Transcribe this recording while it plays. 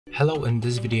Hello, in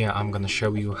this video I'm gonna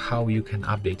show you how you can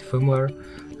update firmware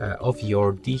of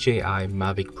your DJI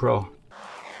Mavic Pro.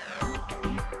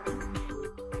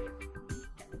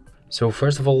 So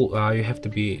first of all, you have to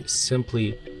be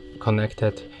simply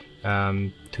connected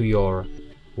to your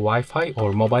Wi-Fi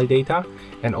or mobile data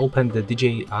and open the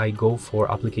DJI Go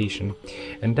 4 application.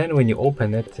 And then when you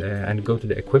open it and go to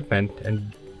the equipment,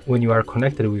 and when you are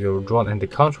connected with your drone and the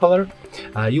controller,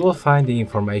 you will find the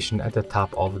information at the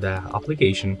top of the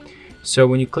application. So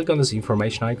when you click on this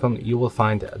information icon, you will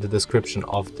find the description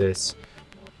of this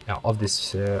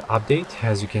update.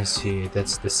 As you can see,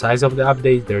 that's the size of the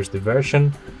update, there's the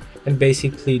version, and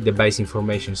basically the base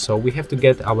information. So we have to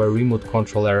get our remote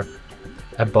controller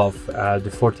above the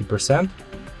 40%,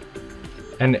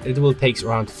 and it will take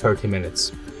around 30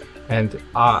 minutes. And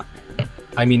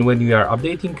I mean, when we are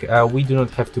updating, we do not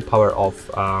have to power off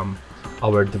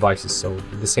our devices. So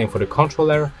the same for the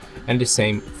controller and the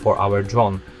same for our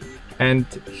drone. And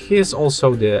here's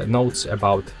also the notes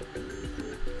about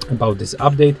this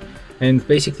update. And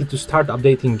basically, to start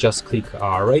updating, just click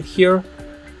right here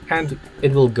and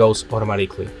it will go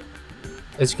automatically.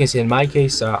 As you can see, in my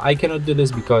case, I cannot do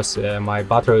this because my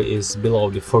battery is below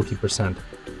the 40%.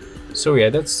 So yeah,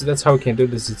 that's how you can do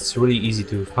this. It's really easy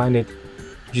to find it.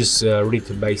 Just read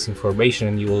the base information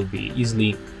and you will be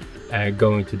easily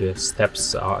going to the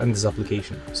steps in this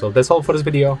application. So that's all for this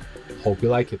video. Hope you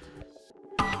like it.